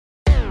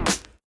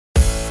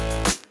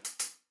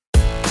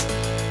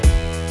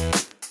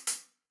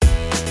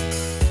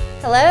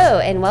Hello,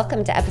 and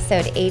welcome to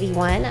episode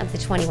 81 of the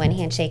 21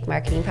 Handshake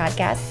Marketing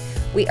Podcast.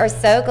 We are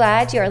so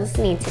glad you are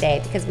listening today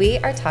because we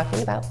are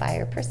talking about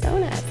buyer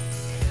personas.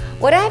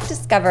 What I've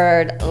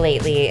discovered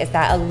lately is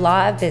that a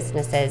lot of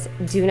businesses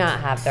do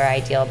not have their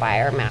ideal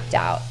buyer mapped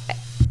out.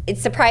 It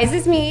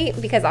surprises me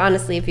because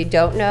honestly, if you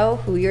don't know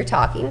who you're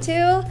talking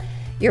to,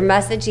 your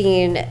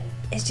messaging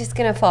is just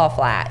gonna fall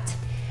flat.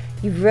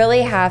 You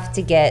really have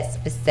to get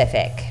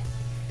specific.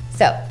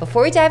 So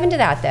before we dive into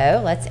that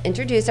though, let's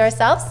introduce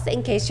ourselves.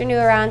 In case you're new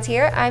around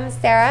here, I'm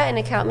Sarah, an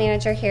account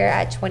manager here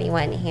at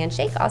 21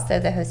 Handshake,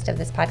 also the host of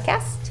this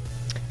podcast.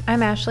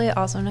 I'm Ashley,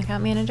 also an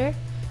account manager.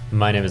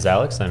 My name is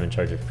Alex. I'm in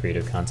charge of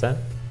creative content.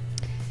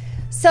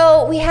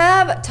 So we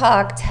have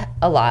talked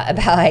a lot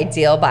about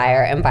ideal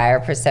buyer and buyer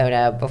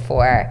persona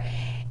before,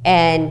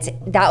 and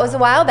that was a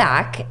while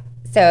back.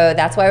 So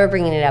that's why we're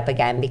bringing it up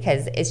again,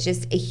 because it's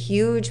just a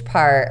huge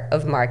part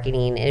of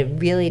marketing.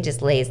 It really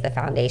just lays the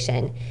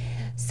foundation.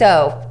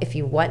 So if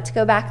you want to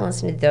go back and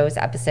listen to those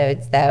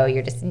episodes, though,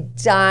 you're just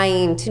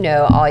dying to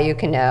know all you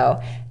can know,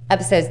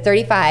 episodes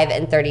 35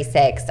 and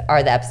 36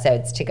 are the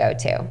episodes to go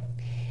to.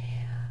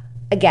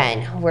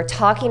 Again, we're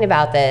talking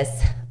about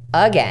this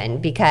again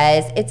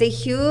because it's a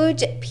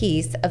huge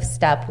piece of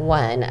step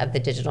one of the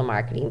digital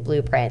marketing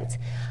blueprint.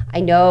 I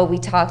know we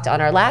talked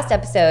on our last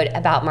episode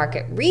about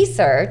market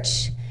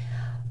research,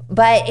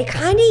 but it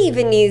kind of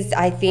even needs,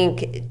 I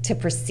think, to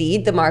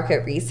precede the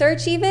market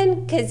research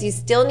even, because you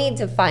still need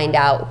to find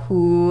out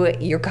who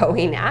you're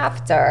going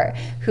after.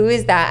 Who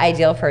is that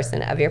ideal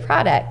person of your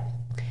product?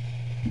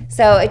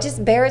 So it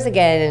just bears,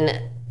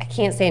 again, I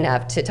can't say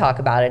enough to talk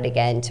about it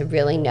again, to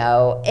really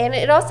know. And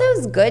it also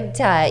is good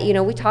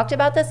to, we talked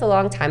about this a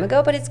long time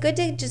ago, but it's good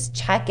to just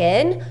check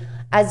in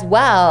as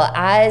well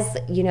as,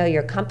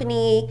 your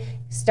company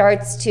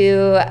starts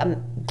to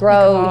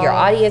grow, your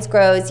audience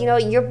grows,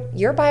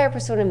 your buyer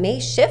persona may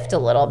shift a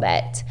little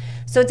bit.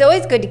 So it's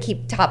always good to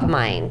keep top of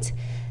mind.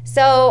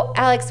 So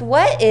Alex,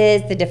 what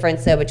is the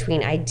difference though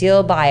between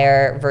ideal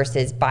buyer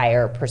versus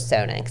buyer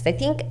persona? Because I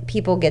think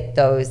people get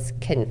those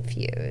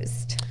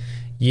confused.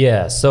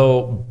 Yeah,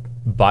 so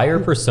buyer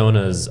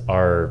personas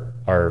are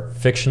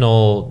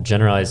fictional,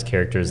 generalized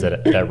characters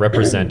that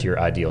represent your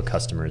ideal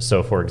customers.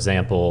 So for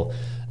example,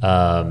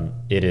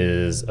 it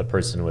is a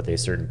person with a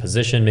certain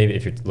position. Maybe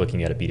if you're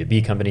looking at a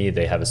B2B company,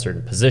 they have a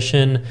certain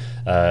position,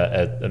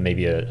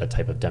 maybe a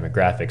type of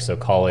demographic. So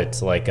call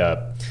it like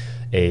a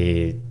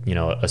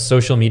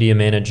social media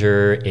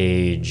manager,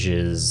 age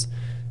is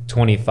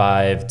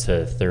 25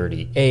 to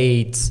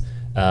 38.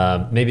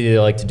 Maybe they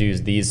like to do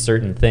these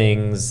certain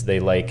things. They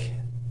like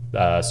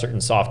certain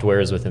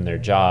softwares within their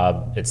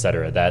job,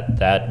 etc.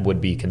 That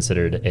would be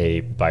considered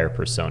a buyer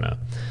persona.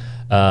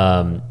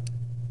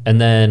 And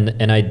then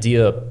an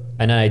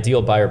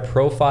ideal buyer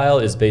profile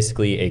is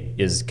basically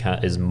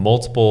is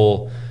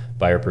multiple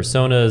buyer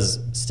personas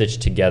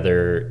stitched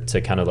together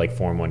to kind of like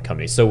form one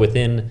company. So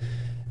within,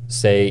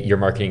 say, your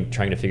marketing,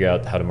 trying to figure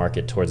out how to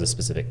market towards a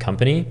specific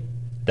company,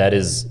 that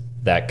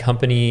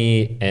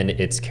company and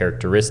its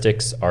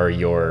characteristics are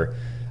your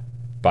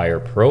buyer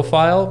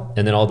profile,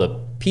 and then all the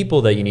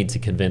people that you need to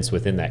convince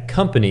within that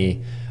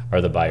company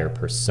are the buyer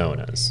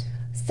personas.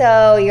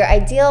 So your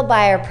ideal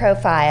buyer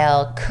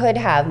profile could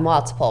have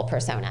multiple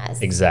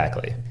personas.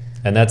 Exactly.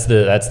 And that's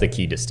the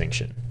key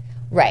distinction.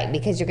 Right,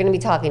 because you're going to be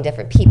talking to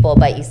different people,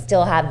 but you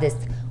still have this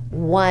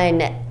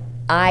one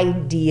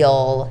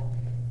ideal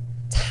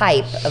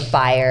type of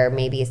buyer.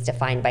 Maybe it's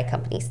defined by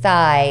company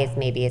size,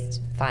 maybe it's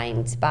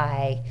defined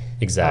by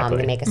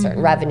they make a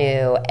certain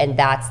revenue, and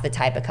that's the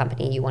type of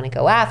company you want to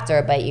go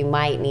after, but you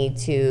might need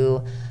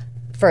to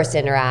first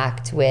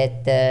interact with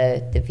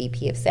the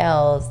VP of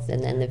sales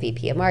and then the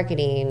VP of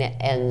marketing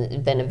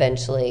and then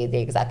eventually the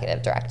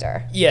executive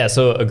director. Yeah,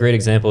 so a great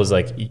example is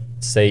like,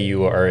 say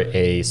you are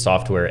a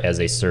software as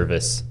a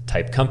service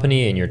type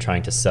company and you're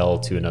trying to sell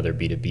to another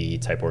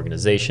B2B type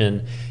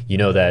organization.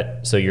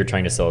 So you're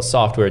trying to sell a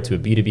software to a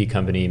B2B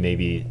company,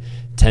 maybe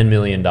 $10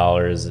 million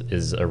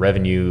is a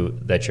revenue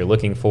that you're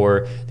looking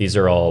for. These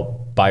are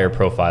all buyer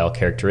profile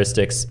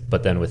characteristics,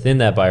 but then within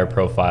that buyer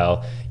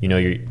profile,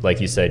 you're,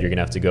 like you said, you're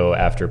gonna have to go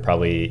after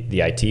probably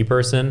the IT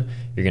person.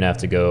 You're gonna have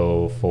to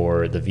go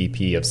for the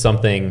VP of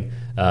something.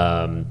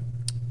 Those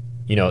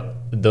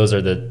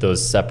are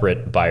those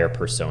separate buyer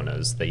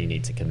personas that you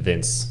need to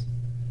convince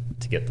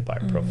to get the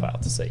buyer profile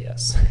to say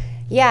yes.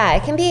 Yeah,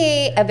 it can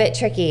be a bit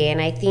tricky, and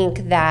I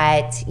think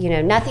that,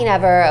 nothing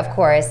ever, of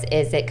course,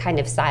 is it kind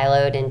of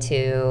siloed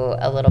into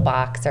a little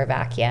box or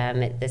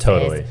vacuum. This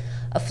is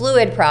a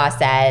fluid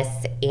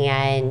process,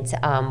 and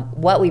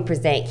what we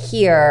present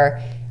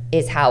here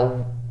is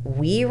how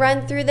we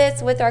run through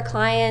this with our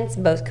clients,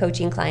 both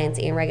coaching clients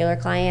and regular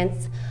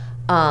clients.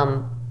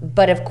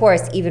 But of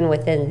course, even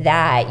within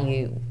that,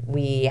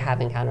 we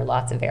have encountered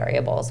lots of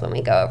variables when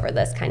we go over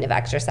this kind of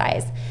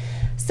exercise.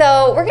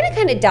 So we're going to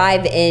kind of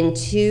dive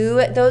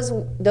into those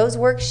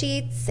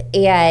worksheets,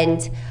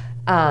 and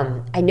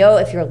I know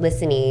if you're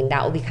listening,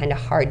 that will be kind of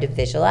hard to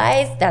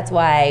visualize. That's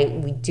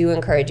why we do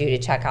encourage you to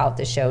check out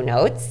the show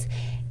notes.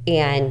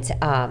 And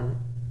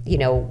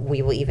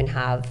we will even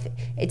have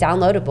a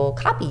downloadable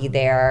copy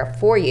there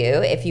for you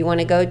if you want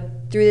to go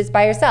through this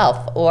by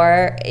yourself,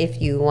 or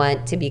if you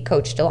want to be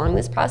coached along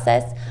this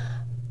process,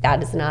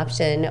 that is an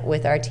option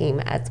with our team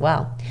as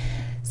well.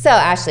 So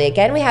Ashley,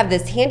 again, we have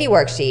this handy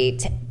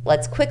worksheet.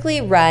 Let's quickly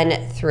run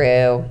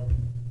through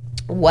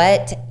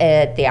what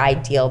the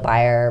ideal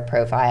buyer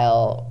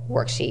profile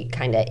worksheet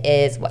kind of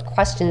is, what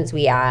questions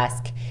we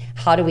ask,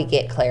 how do we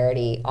get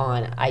clarity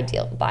on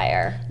ideal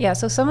buyer? Yeah,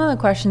 so some of the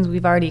questions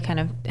we've already kind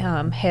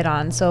of hit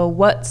on. So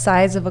what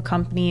size of a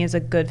company is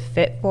a good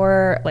fit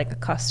for like a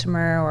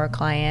customer or a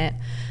client?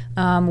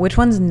 Which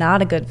one's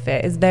not a good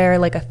fit? Is there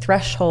like a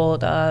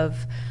threshold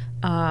of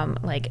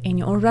like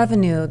annual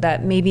revenue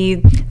that maybe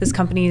this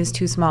company is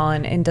too small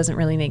and doesn't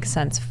really make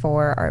sense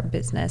for our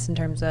business in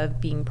terms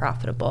of being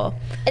profitable?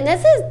 And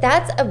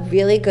that's a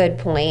really good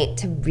point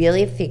to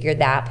really figure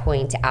that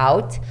point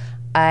out.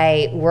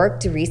 I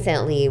worked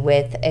recently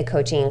with a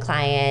coaching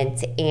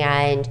client,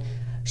 and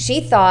she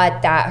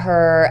thought that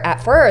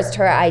at first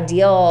her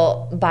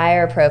ideal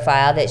buyer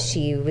profile that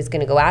she was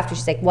going to go after,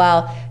 she's like,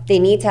 well, they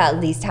need to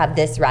at least have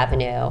this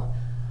revenue.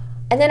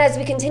 And then as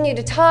we continued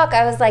to talk,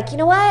 I was like, you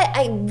know what?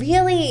 I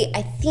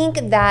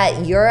think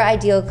that your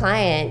ideal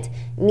client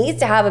needs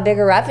to have a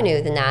bigger revenue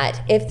than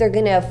that if they're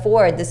going to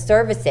afford the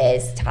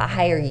services to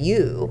hire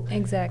you.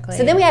 Exactly.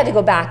 So then we had to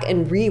go back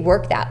and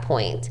rework that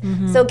point.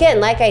 So again,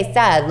 like I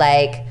said,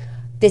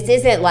 this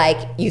isn't like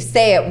you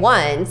say it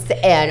once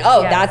and,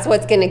 that's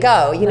what's going to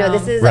go.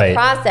 This is a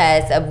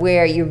process of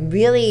where you're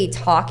really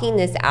talking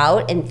this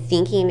out and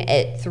thinking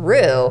it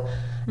through.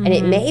 And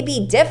it may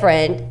be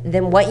different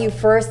than what you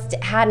first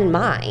had in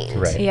mind.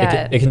 Right.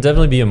 Yeah. It can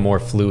definitely be a more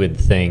fluid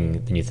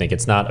thing than you think.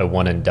 It's not a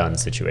one and done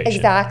situation.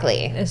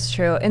 Exactly. It's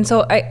true. And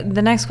so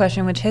the next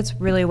question, which hits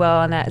really well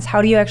on that, is how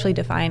do you actually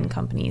define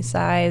company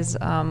size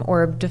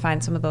or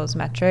define some of those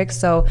metrics?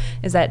 So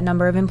is that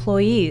number of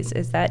employees?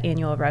 Is that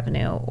annual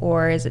revenue?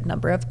 Or is it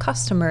number of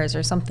customers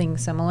or something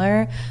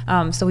similar?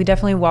 So we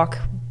definitely walk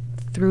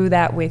through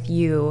that with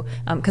you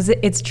because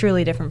it's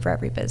truly different for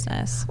every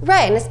business.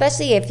 Right, and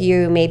especially if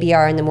you maybe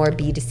are on the more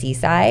B2C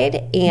side,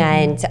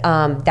 and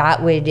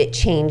that would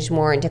change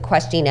more into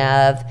question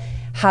of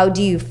how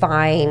do you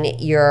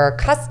find your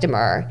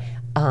customer?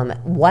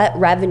 What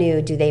revenue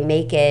do they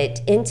make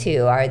it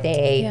into? Are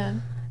they,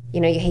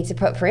 you hate to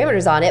put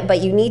parameters on it,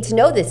 but you need to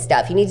know this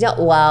stuff. You need to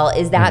know, well,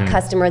 is that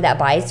customer that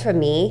buys from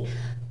me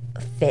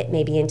fit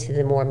maybe into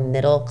the more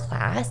middle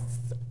class?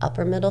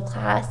 Upper middle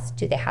class?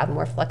 Do they have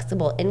more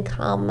flexible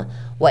income?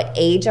 What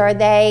age are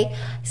they?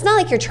 It's not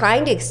like you're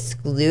trying to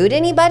exclude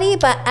anybody,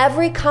 but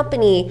every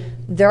company,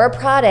 their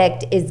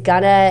product is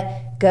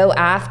gonna go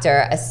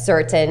after a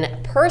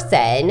certain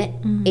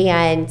person.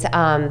 And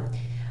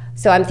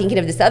so I'm thinking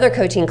of this other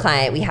coaching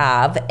client we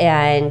have,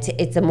 and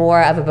it's a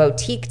more of a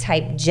boutique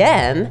type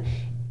gym,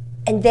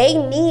 and they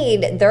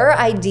need their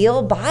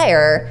ideal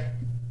buyer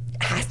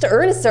has to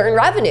earn a certain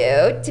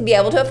revenue to be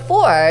able to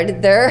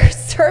afford their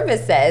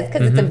services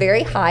because it's a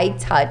very high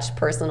touch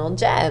personal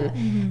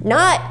gym.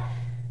 Not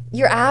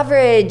your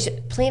average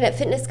Planet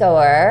Fitness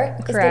goer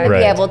is going to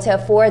be able to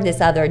afford this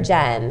other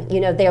gym.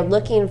 They're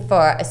looking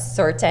for a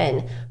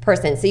certain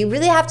person. So you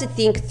really have to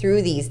think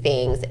through these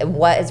things and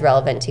what is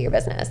relevant to your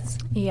business.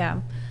 Yeah.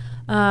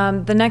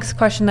 The next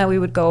question that we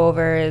would go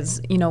over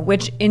is,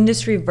 which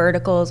industry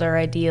verticals are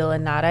ideal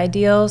and not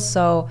ideal?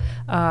 So,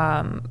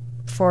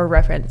 for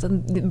reference,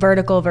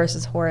 vertical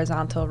versus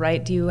horizontal,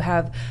 right? Do you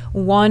have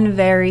one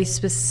very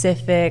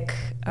specific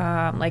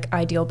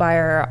ideal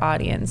buyer or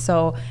audience?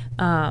 So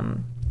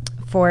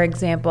for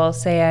example,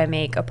 say I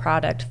make a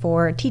product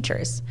for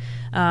teachers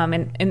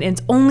and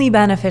it's only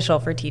beneficial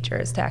for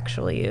teachers to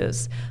actually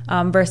use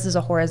versus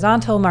a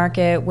horizontal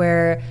market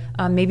where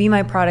maybe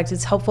my product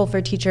is helpful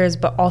for teachers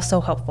but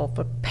also helpful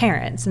for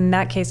parents. In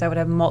that case, I would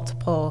have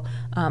multiple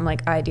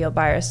ideal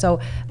buyers. So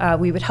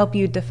we would help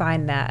you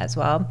define that as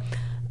well.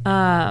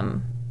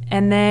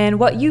 And then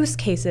what use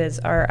cases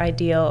are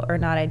ideal or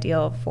not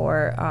ideal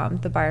for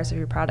the buyers of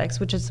your products,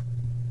 which is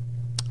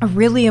a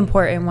really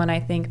important one,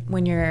 I think,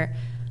 when you're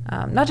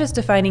not just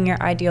defining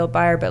your ideal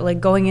buyer, but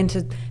going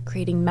into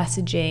creating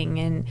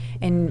messaging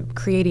and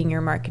creating your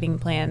marketing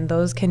plan.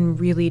 Those can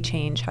really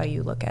change how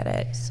you look at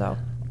it. So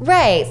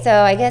right. So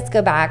I guess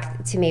go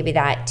back to maybe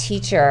that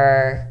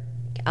teacher.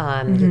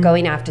 You're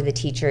going after the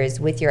teachers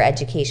with your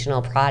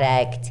educational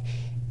product.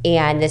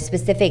 And the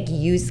specific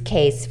use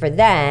case for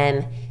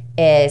them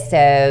is,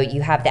 so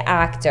you have the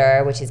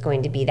actor, which is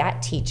going to be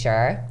that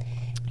teacher,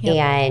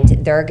 and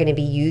they're going to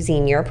be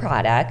using your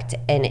product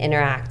and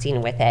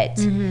interacting with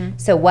it.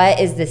 So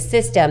what is the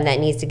system that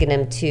needs to get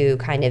them to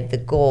kind of the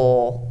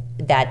goal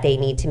that they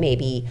need to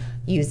maybe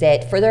use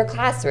it for their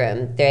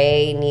classroom?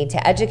 They need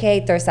to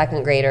educate their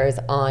second graders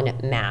on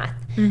math.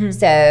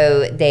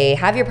 So they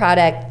have your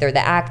product, they're the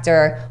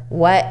actor.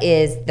 What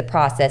is the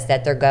process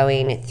that they're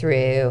going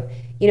through?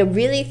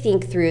 Really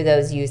think through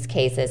those use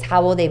cases.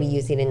 How will they be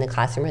using it in the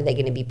classroom? Are they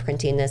going to be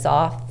printing this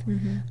off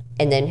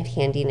and then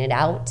handing it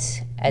out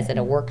as in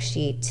a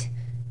worksheet?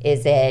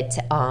 Is it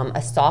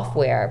a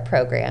software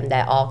program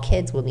that all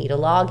kids will need a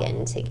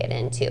login to get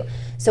into?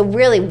 So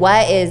really,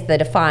 what is the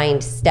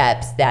defined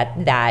steps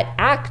that that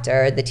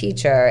actor, the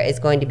teacher, is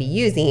going to be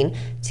using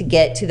to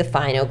get to the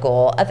final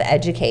goal of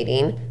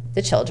educating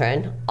the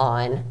children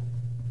on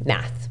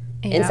math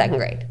in second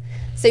grade?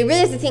 So you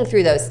really have to think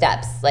through those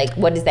steps. Like,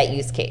 what is that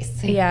use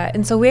case? Yeah,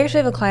 and so we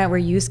actually have a client where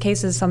use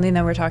case is something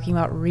that we're talking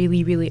about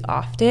really, really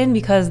often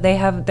because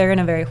they're in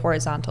a very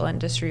horizontal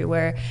industry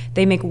where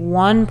they make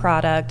one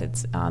product.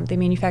 It's they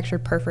manufacture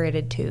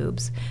perforated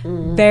tubes,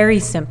 very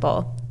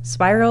simple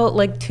spiral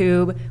like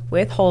tube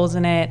with holes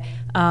in it.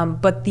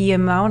 But the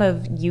amount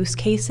of use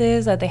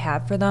cases that they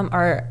have for them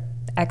are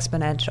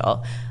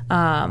exponential.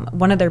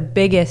 One of their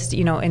biggest,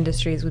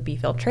 industries would be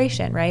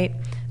filtration, right?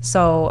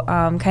 So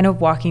kind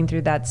of walking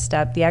through that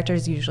step, the actor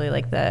is usually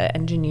like the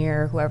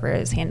engineer, whoever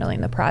is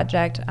handling the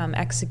project,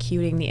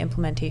 executing the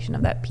implementation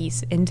of that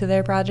piece into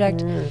their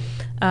project.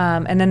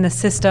 And then the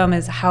system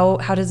is how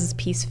does this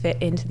piece fit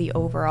into the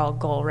overall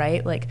goal,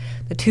 right? Like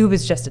the tube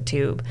is just a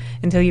tube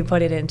until you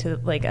put it into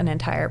like an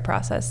entire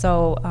process.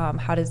 So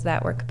how does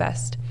that work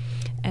best?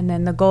 And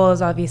then the goal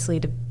is obviously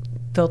to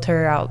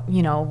filter out,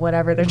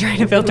 whatever they're trying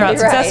to filter out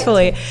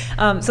successfully.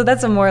 So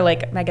that's a more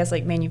like, I guess,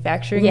 like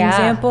manufacturing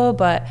example,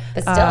 but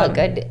still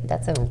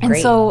that's a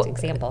great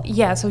example.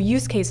 Yeah. So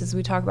use cases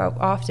we talk about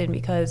often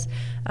because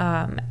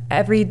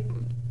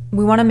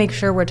we want to make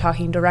sure we're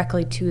talking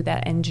directly to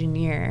that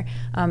engineer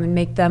and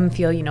make them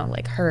feel,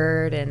 like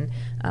heard and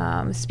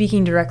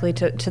speaking directly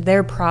to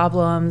their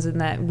problems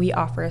and that we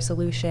offer a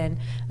solution.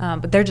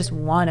 But they're just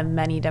one of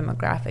many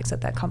demographics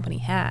that company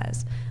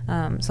has.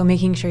 So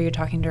making sure you're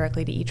talking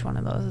directly to each one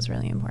of those is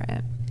really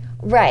important.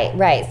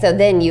 Right. So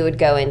then you would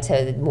go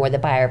into more the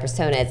buyer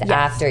personas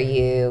after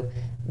you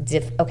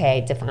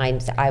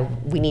defined.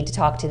 We need to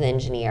talk to the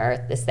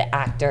engineer. This is the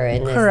actor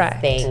in this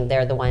thing.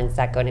 They're the ones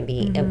that are going to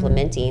be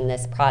implementing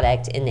this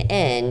product in the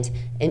end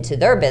into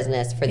their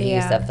business for the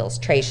use of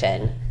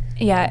filtration.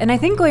 Yeah, and I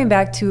think going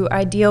back to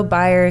ideal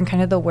buyer and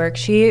kind of the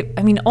worksheet,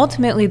 I mean,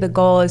 ultimately the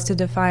goal is to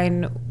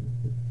define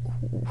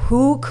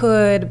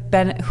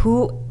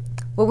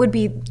what would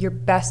be your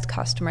best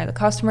customer, the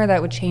customer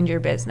that would change your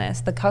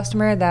business, the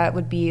customer that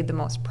would be the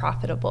most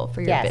profitable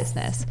for your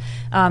business,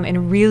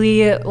 and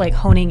really like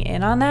honing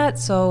in on that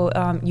so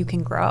you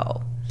can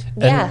grow.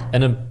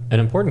 And an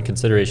important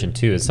consideration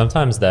too is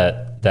sometimes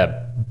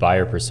that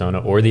buyer persona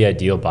or the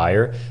ideal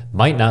buyer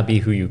might not be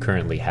who you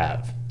currently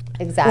have.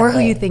 Exactly. Or who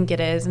you think it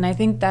is. And I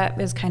think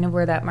that is kind of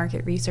where that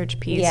market research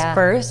piece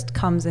first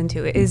comes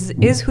into it.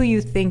 Is who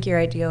you think your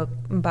ideal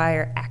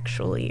buyer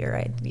actually your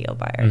ideal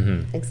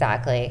buyer?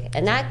 Exactly.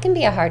 And that can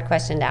be a hard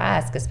question to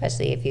ask,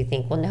 especially if you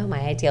think, well, no,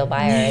 my ideal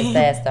buyer is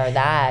this or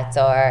that.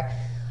 Or,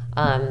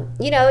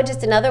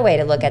 just another way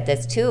to look at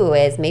this too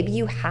is maybe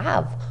you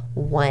have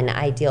one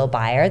ideal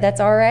buyer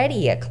that's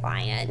already a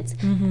client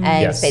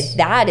and say,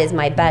 that is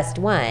my best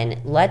one.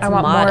 I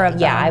want more of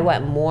them. Yeah, I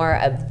want more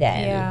of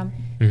them. Yeah.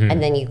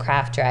 And then you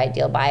craft your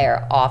ideal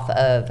buyer off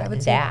of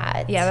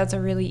that. Yeah, that's a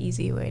really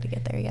easy way to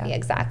get there. Yeah,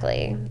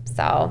 exactly.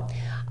 So,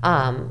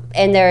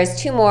 and there's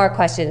two more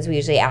questions we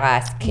usually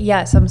ask.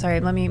 Yes, I'm sorry.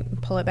 Let me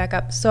pull it back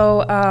up.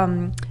 So,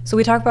 so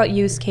we talk about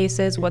use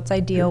cases. What's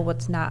ideal?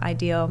 What's not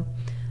ideal?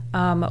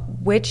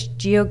 Which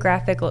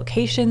geographic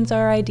locations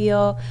are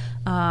ideal?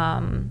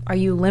 Are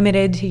you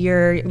limited to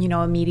your,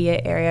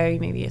 immediate area,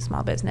 maybe a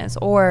small business,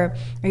 or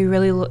are you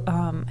really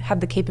have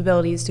the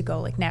capabilities to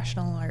go like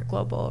national or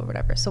global or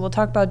whatever? So we'll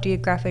talk about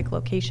geographic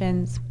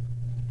locations.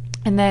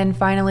 And then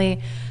finally,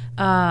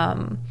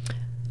 are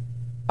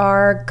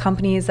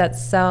companies that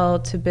sell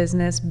to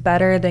business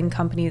better than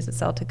companies that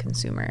sell to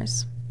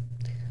consumers?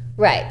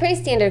 Right, pretty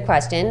standard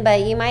question,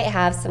 but you might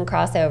have some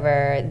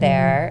crossover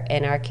there.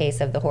 In our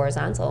case of the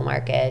horizontal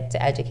market,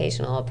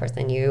 educational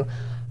person, you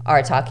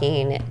are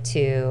talking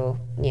to,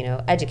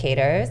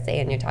 educators,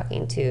 and you're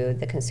talking to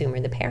the consumer,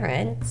 the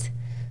parent.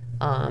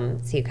 So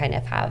you kind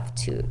of have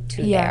two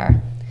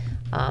there.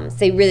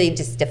 So you really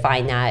just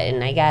define that,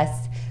 and I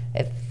guess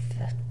if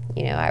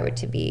I were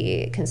to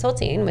be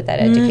consulting with that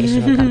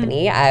educational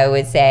company, I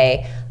would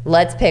say,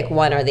 let's pick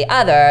one or the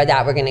other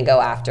that we're going to go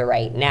after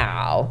right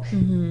now.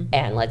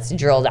 And let's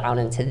drill down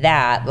into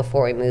that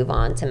before we move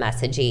on to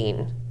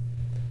messaging.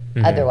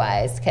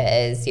 Otherwise,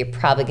 because you're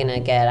probably going to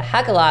get a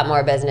heck of a lot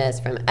more business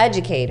from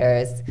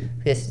educators,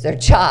 this is their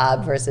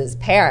job, versus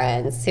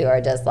parents who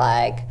are just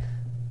like,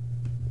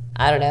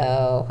 I don't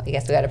know, I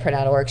guess we got to print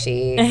out a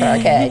worksheet for our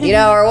kid,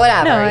 or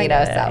whatever,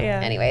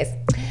 anyways.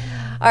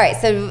 All right,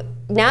 so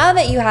now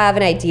that you have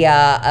an idea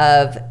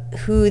of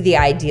who the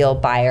ideal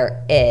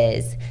buyer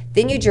is,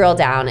 then you drill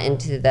down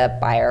into the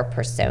buyer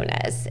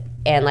personas.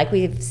 And like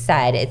we've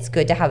said, it's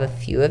good to have a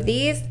few of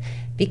these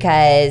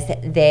because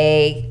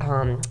they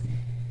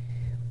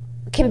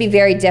can be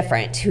very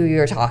different who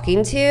you're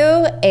talking to,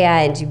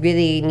 and you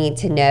really need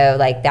to know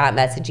like that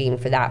messaging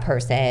for that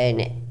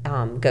person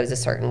goes a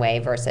certain way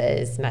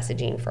versus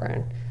messaging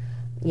for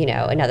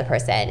another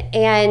person.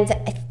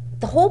 And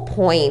the whole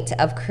point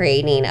of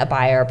creating a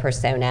buyer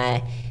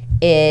persona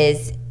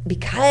is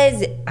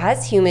because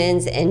as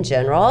humans in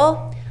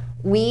general,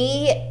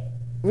 we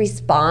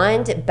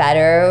respond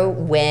better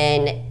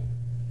when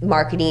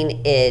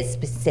marketing is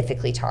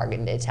specifically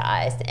targeted to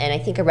us. And I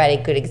think I read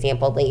a good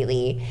example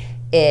lately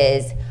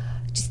is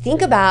just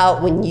think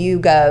about when you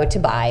go to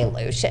buy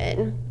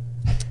lotion.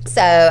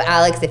 So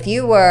Alex, if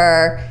you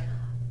were,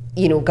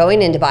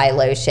 going in to buy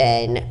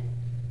lotion,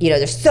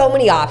 there's so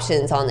many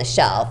options on the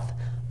shelf.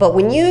 But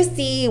when you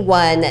see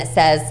one that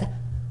says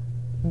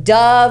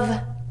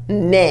Dove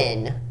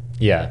Men,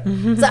 Yeah.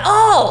 it's like,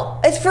 oh,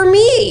 it's for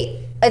me.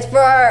 It's for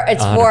a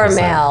 100%.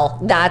 male.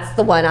 That's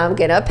the one I'm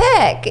gonna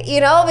pick,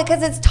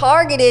 because it's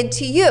targeted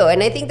to you.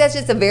 And I think that's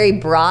just a very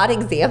broad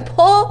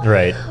example.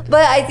 Right.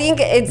 But I think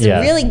it's a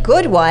really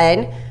good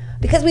one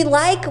because we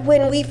like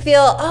when we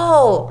feel,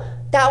 oh,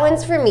 that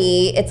one's for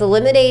me. It's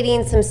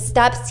eliminating some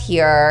steps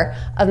here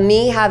of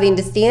me having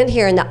to stand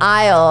here in the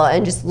aisle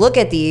and just look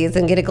at these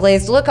and get a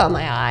glazed look on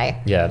my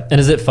eye. Yeah. And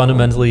is it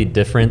fundamentally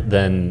different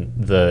than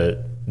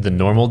the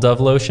normal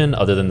Dove lotion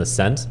other than the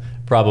scent?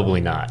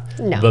 Probably not.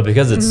 No. But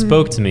because it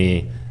spoke to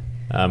me,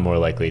 I'm more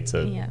likely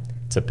to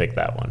pick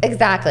that one.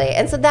 Exactly.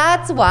 And so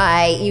that's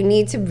why you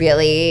need to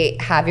really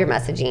have your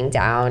messaging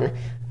down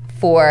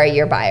for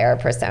your buyer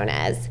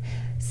personas.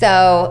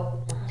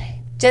 So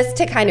just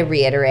to kind of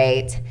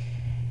reiterate,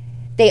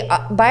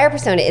 buyer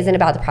persona isn't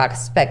about the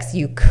prospects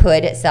you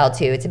could sell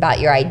to. It's about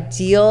your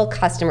ideal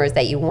customers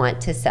that you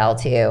want to sell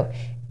to,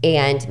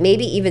 and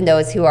maybe even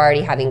those who are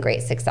already having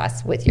great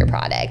success with your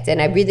product.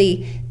 And I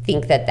really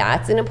think that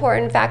that's an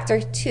important factor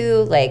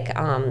too. Like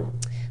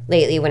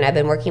lately when I've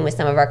been working with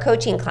some of our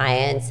coaching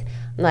clients,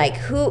 I'm like,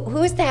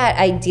 who's that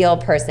ideal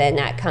person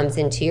that comes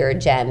into your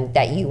gym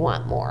that you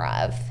want more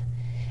of?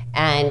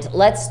 And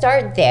let's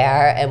start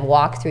there and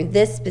walk through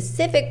this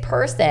specific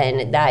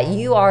person that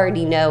you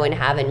already know and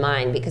have in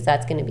mind, because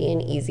that's going to be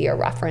an easier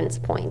reference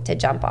point to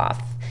jump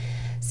off.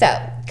 So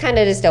kind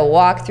of just a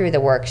walk through the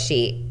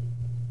worksheet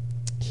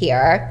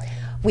here.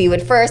 We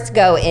would first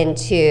go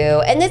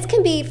into, and this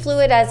can be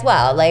fluid as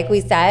well. Like we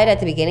said at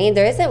the beginning,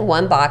 there isn't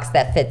one box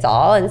that fits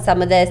all, and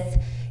some of this,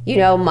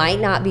 might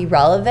not be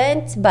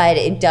relevant, but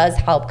it does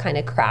help kind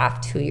of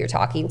craft who you're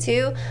talking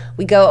to.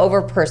 We go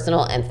over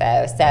personal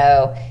info.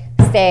 So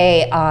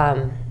say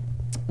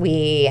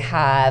we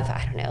have,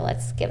 I don't know,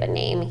 let's give a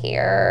name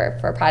here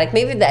for a product,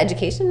 maybe the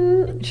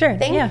education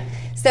thing. Yeah.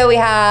 So we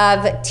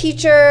have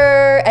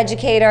teacher,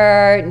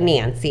 educator,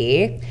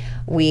 Nancy.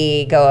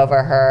 We go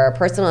over her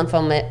personal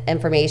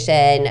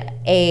information,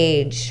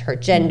 age, her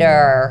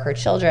gender, her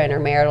children, her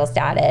marital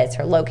status,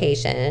 her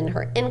location,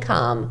 her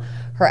income,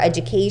 her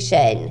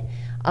education.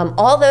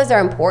 All those are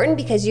important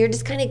because you're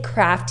just kind of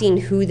crafting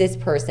who this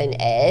person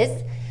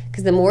is,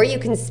 because the more you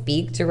can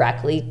speak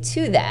directly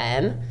to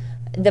them,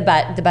 the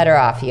better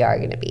off you are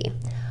going to be.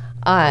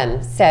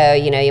 So,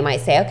 you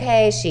might say,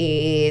 okay,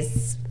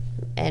 she's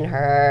in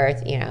her,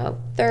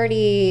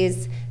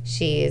 30s.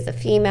 She's a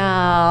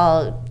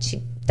female.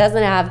 She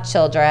doesn't have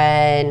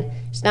children.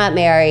 She's not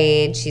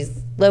married.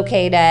 She's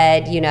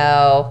located,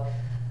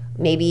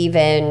 maybe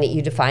even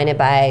you define it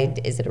by,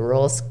 is it a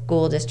rural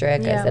school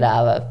district? Yeah. Is it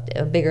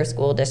a bigger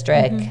school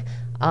district?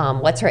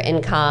 What's her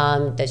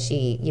income? Does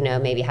she,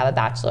 maybe have a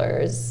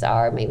bachelor's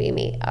or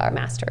maybe a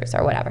master's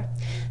or whatever?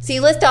 So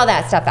you list all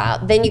that stuff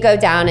out. Then you go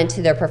down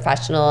into their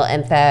professional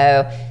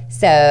info.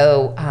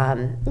 So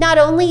not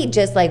only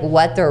just like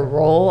what their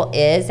role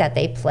is that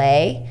they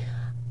play,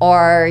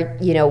 or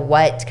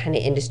what kind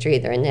of industry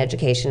they're in, the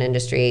education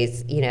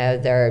industries,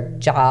 their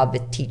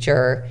job,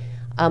 teacher,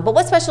 but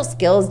what special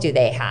skills do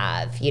they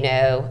have?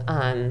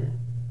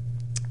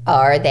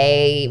 Are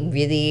they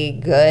really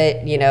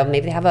good? Maybe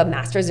they have a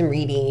master's in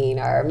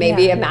reading, or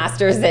maybe a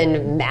master's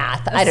in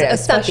math. I don't know. A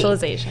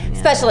specialization.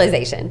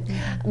 Specialization.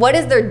 What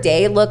does their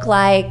day look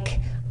like?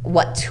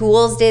 What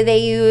tools do they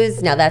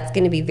use? Now that's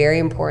going to be very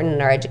important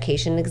in our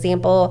education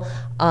example.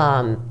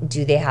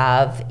 Do they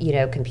have,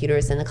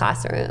 computers in the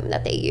classroom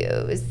that they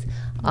use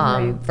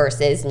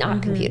versus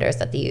not computers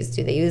that they use?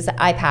 Do they use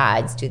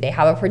iPads? Do they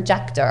have a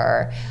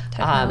projector?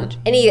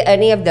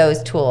 Any of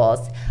those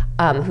tools?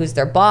 Who's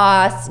their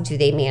boss? Do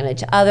they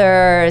manage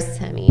others?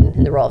 I mean,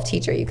 in the role of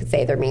teacher, you could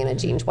say they're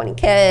managing 20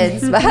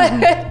 kids. But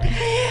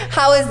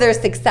how is their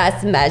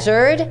success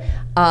measured?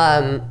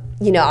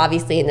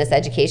 Obviously in this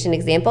education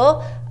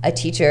example, a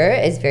teacher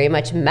is very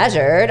much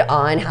measured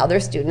on how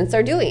their students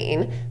are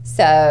doing.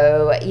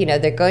 So,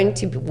 they're going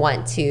to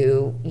want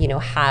to,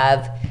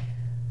 have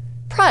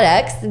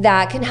products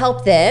that can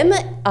help them,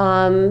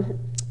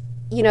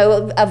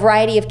 a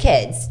variety of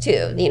kids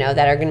too,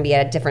 that are going to be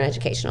at different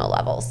educational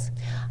levels.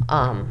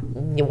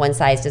 One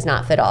size does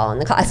not fit all in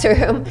the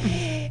classroom.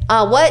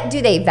 What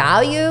do they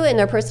value in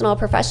their personal or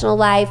professional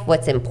life?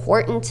 What's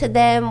important to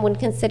them when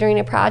considering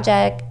a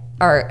project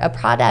or a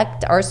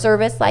product or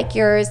service like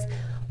yours?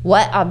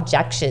 What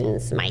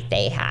objections might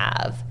they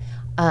have?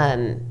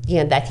 I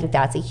think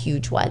that's a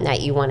huge one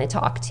that you want to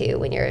talk to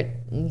when you're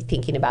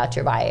thinking about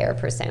your buyer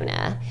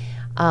persona.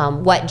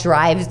 what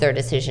drives their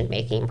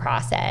decision-making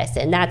process.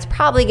 And that's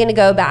probably going to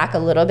go back a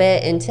little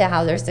bit into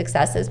how their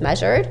success is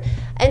measured.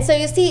 And so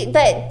you see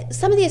that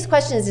some of these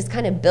questions just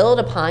kind of build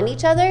upon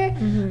each other,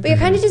 but you're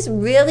kind of just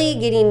really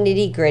getting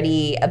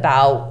nitty-gritty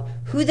about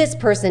who this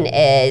person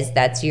is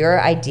that's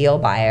your ideal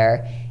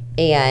buyer,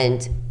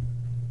 and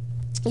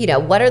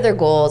what are their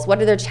goals,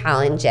 what are their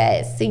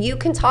challenges, so you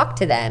can talk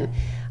to them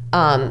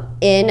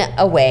in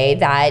a way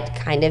that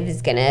kind of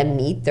is going to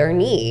meet their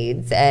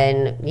needs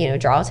and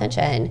draw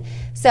attention.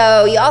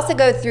 So you also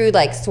go through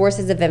like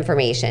sources of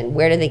information.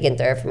 Where do they get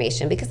their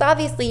information? Because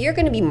obviously you're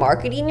going to be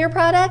marketing your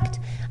product,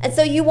 and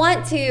so you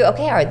want to,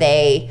 okay, are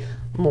they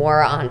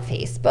more on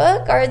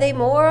Facebook? Are they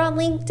more on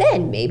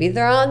LinkedIn? Maybe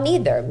they're on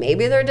neither.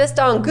 Maybe they're just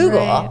on Google.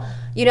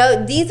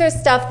 Right. These are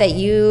stuff that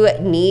you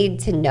need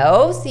to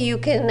know so you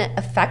can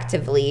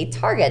effectively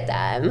target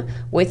them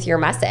with your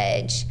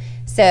message.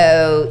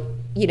 So,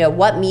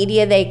 what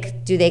media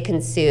do they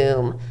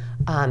consume?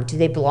 Do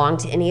they belong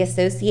to any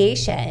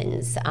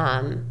associations?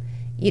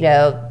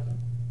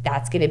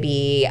 That's going to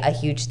be a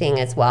huge thing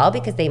as well,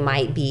 because they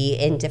might be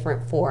in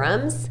different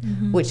forums,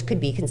 which could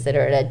be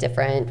considered a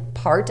different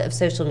part of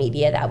social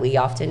media that we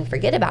often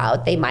forget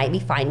about. They might be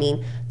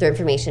finding their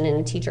information in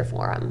a teacher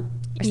forum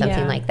or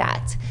something like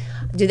that.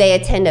 Do they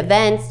attend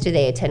events? Do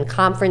they attend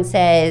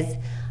conferences?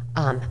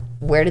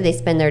 Where do they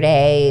spend their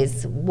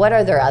days? What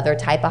are their other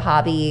type of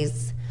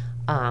hobbies?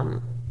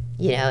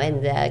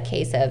 In the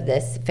case of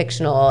this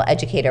fictional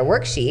educator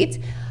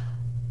worksheet,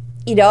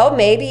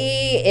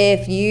 maybe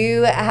if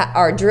you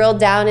are drilled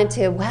down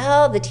into,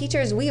 well, the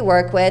teachers we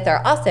work with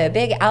are also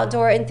big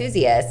outdoor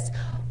enthusiasts.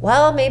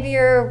 Well, maybe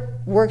your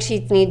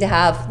worksheets need to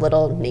have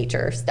little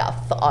nature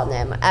stuff on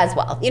them as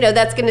well.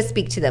 That's going to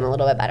speak to them a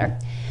little bit better.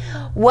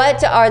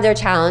 What are their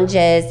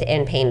challenges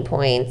and pain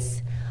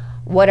points?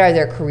 What are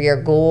their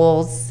career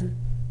goals?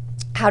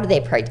 How do they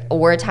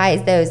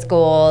prioritize those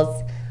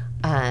goals?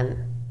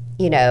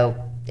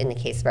 In the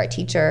case of our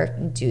teacher,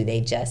 do they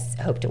just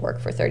hope to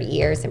work for 30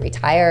 years and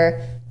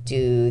retire?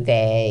 Do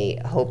they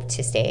hope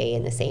to stay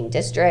in the same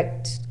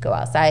district, go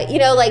outside?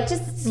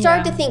 Just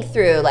start to think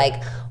through,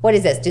 like, what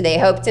is this? Do they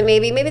hope to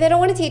maybe they don't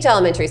want to teach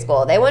elementary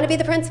school. They want to be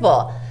the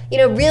principal.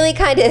 Really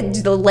kind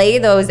of lay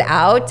those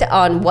out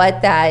on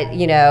what that,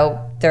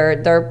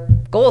 their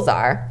goals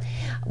are.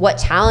 What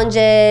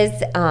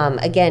challenges,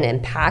 again,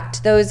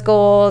 impact those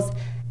goals?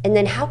 And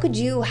then how could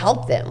you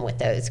help them with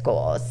those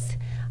goals?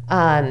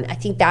 I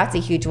think that's a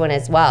huge one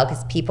as well,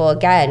 because people,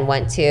 again,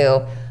 want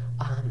to,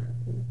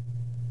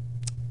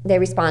 they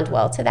respond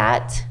well to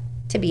that,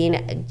 to being,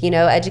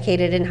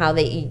 educated in how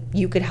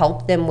you could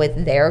help them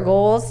with their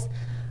goals.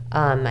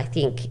 I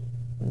think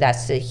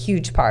that's a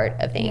huge part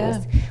of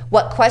things. Yeah.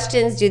 What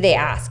questions do they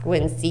ask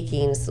when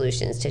seeking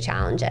solutions to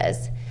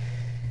challenges?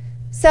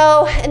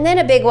 So, and then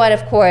a big one,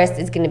 of course,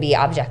 is going to be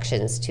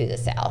objections to the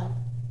sale.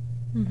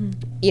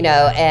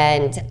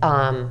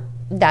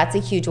 That's a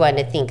huge one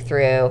to think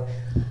through.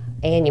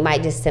 And you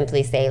might just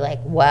simply say,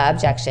 like, what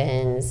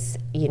objections,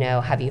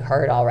 have you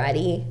heard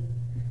already?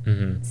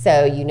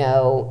 So,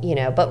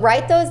 but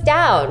write those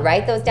down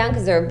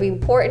because they're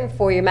important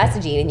for your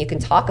messaging, and you can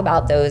talk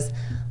about those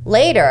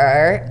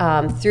later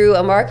through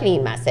a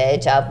marketing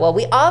message of, well,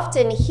 we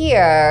often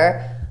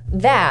hear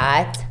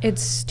that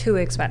it's too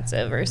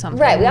expensive or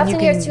something. Right, we often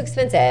hear it's too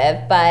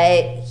expensive,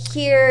 but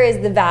here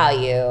is the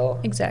value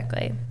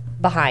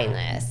behind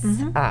this.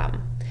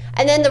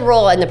 And then the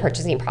role in the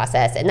purchasing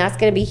process, and that's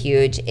going to be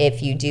huge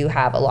if you do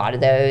have a lot of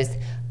those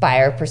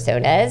buyer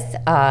personas.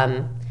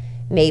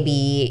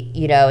 Maybe,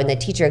 in the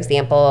teacher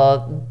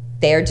example,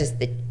 they're just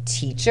the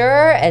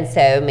teacher, and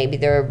so maybe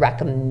they're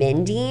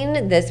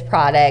recommending this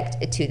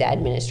product to the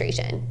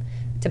administration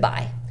to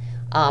buy.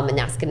 And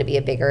that's going to be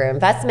a bigger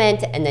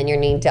investment, and then you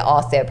need to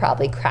also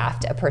probably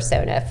craft a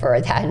persona for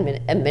that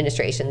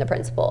administration, the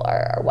principal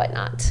or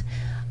whatnot,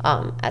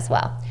 as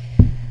well.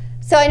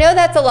 So I know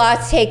that's a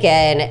lot to take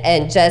in,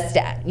 and just,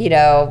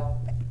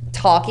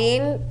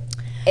 talking,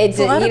 it's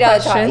a lot of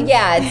questions.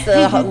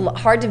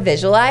 It's hard to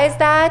visualize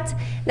that.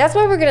 That's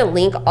why we're going to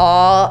link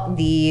all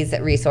these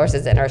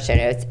resources in our show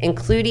notes,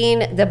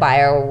 including the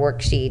buyer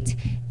worksheet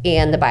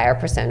and the buyer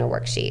persona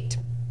worksheet.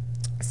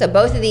 So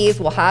both of these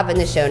we'll have in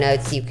the show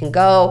notes. You can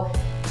go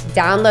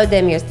download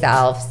them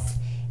yourselves.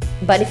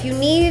 But if you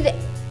need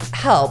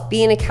help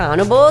being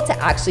accountable to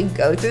actually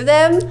go through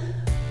them,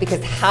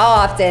 because how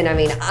often,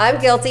 I'm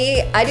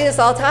guilty. I do this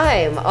all the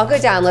time. I'll go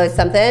download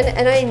something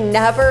and I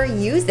never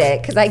use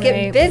it because I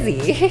get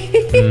busy.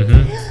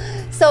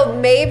 So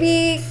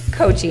maybe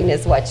coaching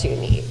is what you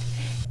need.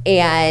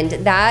 And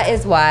that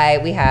is why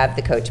we have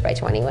the Coach by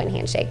 21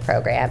 Handshake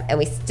program. And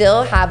we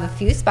still have a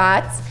few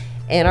spots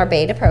in our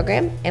beta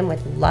program and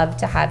would love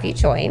to have you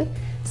join.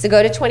 So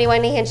go to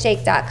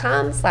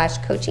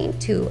 21handshake.com/coaching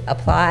to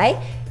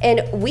apply,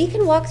 and we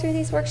can walk through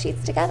these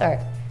worksheets together.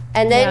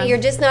 And then you're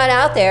just not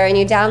out there and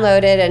you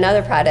downloaded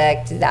another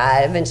product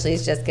that eventually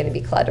is just going to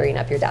be cluttering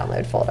up your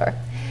download folder.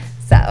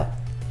 So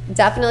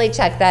definitely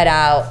check that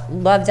out.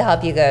 Love to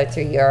help you go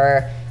through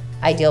your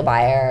ideal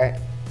buyer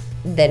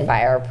than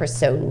buyer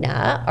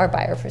persona or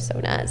buyer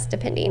personas,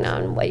 depending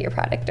on what your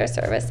product or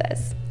service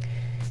is.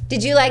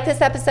 Did you like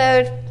this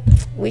episode?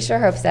 We sure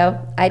hope so.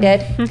 I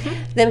did.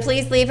 Then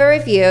please leave a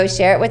review,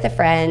 share it with a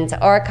friend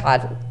or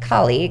a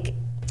colleague.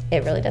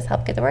 It really does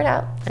help get the word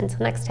out. Until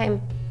next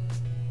time.